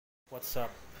What's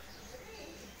up?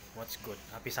 What's good?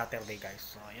 Happy Saturday, guys.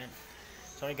 So, ayan.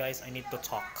 Sorry, guys. I need to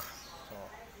talk. So,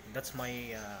 that's my,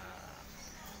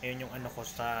 ayun yung ano ko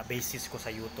sa basis ko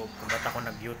sa YouTube. Kung ba't ako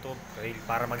nag-YouTube?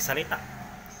 Para magsalita.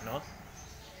 No?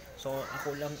 So,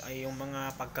 ako lang ay yung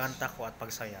mga pagkanta ko at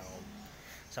pagsayaw.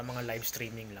 Sa mga live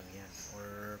streaming lang yan.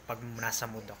 Or pag nasa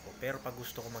mood ako. Pero pag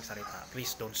gusto ko magsalita,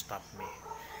 please don't stop me.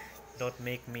 Don't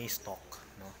make me talk.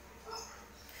 No?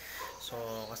 So,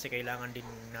 kasi kailangan din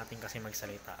natin kasi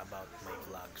magsalita about my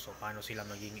vlog. So, paano sila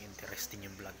maging interesting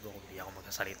yung vlog ko kung di ako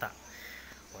magsasalita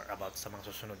or about sa mga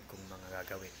susunod kong mga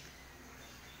gagawin.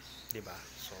 'Di ba?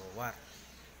 So,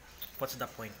 what's the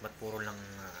point? Ba't puro lang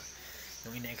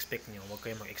yung ina-expect nyo? Huwag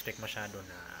kayo mag-expect masyado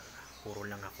na puro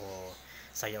lang ako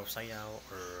sayaw-sayaw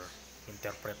or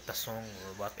interpret the song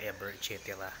or whatever,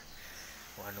 etc.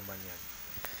 O ano man yan.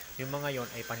 Yung mga yon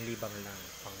ay panlibang lang,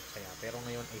 pang saya. Pero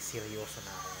ngayon ay seryoso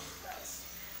na ako ngayon, guys.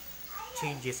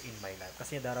 Changes in my life.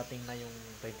 Kasi darating na yung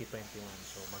 2021.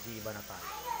 So, mag-iiba na tayo.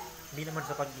 Hindi naman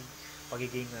sa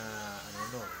pagiging,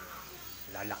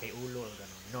 lalaki ulo or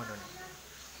gano'n. No.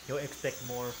 You expect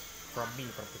more from me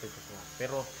from 2021.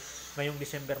 Pero, ngayong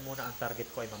December muna ang target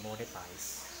ko ay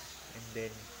ma-monetize. And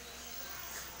then,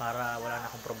 para wala na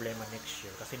akong problema next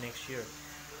year. Kasi next year,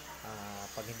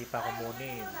 pag hindi pa ako muna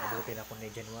abutin ako ni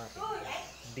January,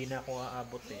 hindi na ako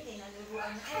aabot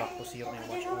back to zero na yung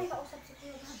watch ko.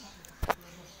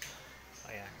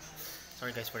 Ayan,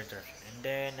 sorry guys for interruption. And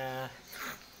then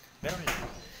meron lang,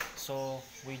 so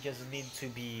we just need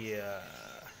to be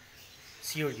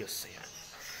serious. Ayan.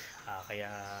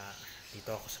 Kaya dito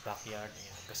ako sa backyard.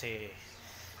 Ayan. Kasi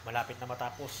malapit na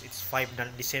matapos, it's 5 na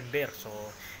December. So,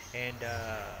 and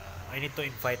I need to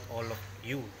invite all of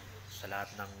you sa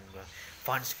lahat ng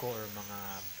fans ko or mga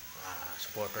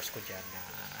supporters ko dyan na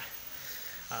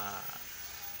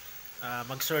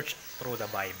mag-search through the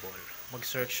Bible,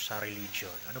 mag-search sa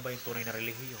religion. Ano ba yung tunay na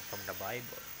relihiyon from the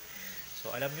Bible? So,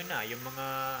 alam nyo na, yung mga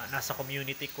nasa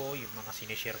community ko, yung mga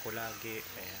sinishare ko lagi,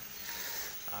 kaya,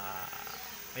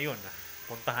 ayun,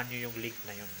 puntahan nyo yung link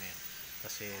na yun, man.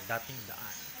 Kasi dating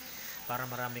daan, para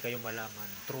marami kayong malaman,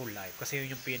 true life. Kasi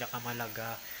yun yung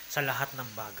pinakamalaga sa lahat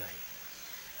ng bagay.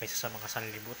 Kaysa sa mga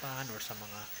sanlibutan or sa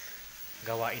mga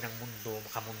gawain ng mundo,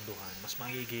 kamunduhan, mas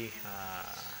maigi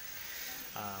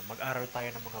mag-aral tayo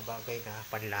ng mga bagay na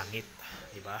panlangit,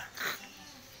 di ba?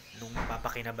 Nung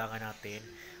papakinabangan natin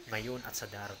ngayon at sa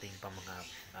darating pa mga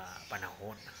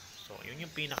panahon. So, yun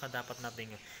yung pinaka dapat nating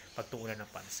pagtuunan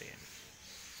ng pansin.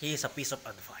 Here's a piece of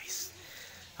advice.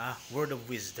 Word of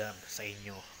wisdom sa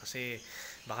inyo. Kasi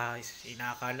baka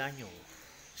inaakala nyo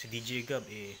si DJ Gab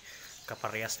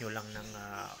kaparehas nyo lang ng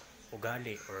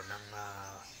ugali or ng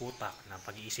utak ng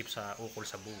pag-iisip sa ukol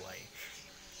sa buhay.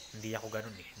 Hindi ako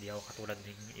ganun Hindi ako katulad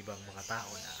ng ibang mga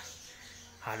tao na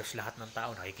halos lahat ng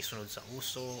tao nakikisunod sa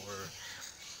uso or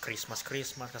Christmas.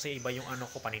 Kasi iba yung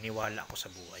paniniwala ko sa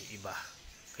buhay. Iba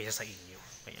kaysa sa inyo.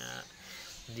 Kaya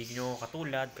hindi nyo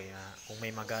katulad. Kaya kung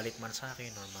may magalit man sa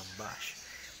akin or mambash,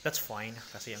 that's fine.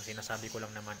 Kasi ang sinasabi ko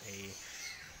lang naman ay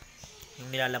yung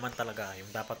nilalaman talaga,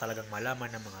 yung dapat talagang malaman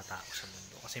ng mga tao sa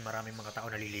mundo. Kasi maraming mga tao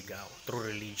naliligaw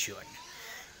through religion.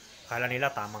 Kala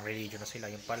nila tamang religion na sila,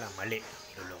 yung pala mali.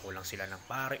 Niloloko lang sila ng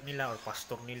pare nila or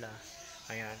pastor nila.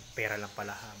 Ayan, pera lang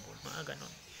pala habol. Mga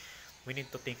ganon. We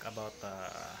need to think about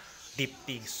deep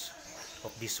things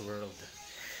of this world.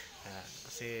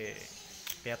 Kasi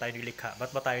kaya tayo nilikha. Ba't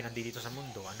ba tayo nandito sa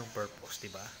mundo? Anong purpose,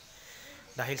 diba?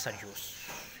 Dahil sa Diyos.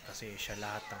 Kasi siya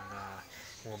lahat ng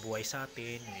bumubuhay sa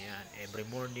atin. Ayan, every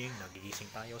morning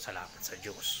nagigising tayo, salamat sa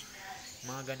Diyos.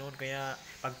 Mga ganoon. Kaya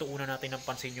pagtuunan natin ng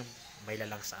pansin yung may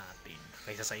lalang sa atin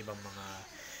kaysa sa ibang mga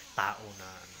tao na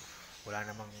wala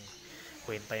namang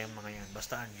kwenta yung mga yan.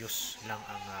 Basta ang Diyos lang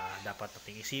ang dapat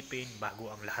nating isipin bago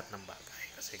ang lahat ng bagay.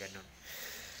 Kasi ganoon.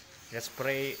 Let's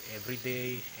pray every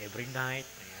day, every night.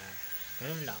 Ayan.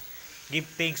 Ganun lang. Give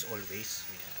thanks always.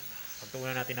 Ayan.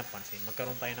 Pagtuunan natin ng pansin,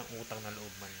 magkaroon tayo ng utang na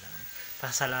loob man lang.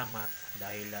 Pasalamat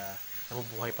dahil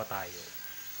nabubuhay pa tayo.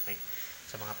 Okay.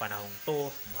 Sa mga panahong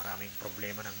to, maraming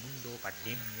problema ng mundo,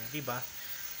 pandemya, di ba?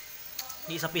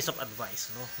 Isa piece of advice,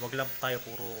 no? Wag lang tayo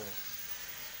puro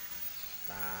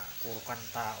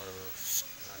kanta or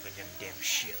ganyan damn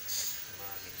shits.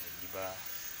 Mga ganyan, di ba?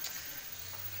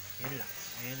 Yun lang.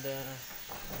 And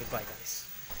goodbye guys.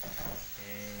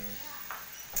 And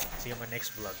see you on my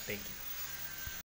next vlog. Thank you.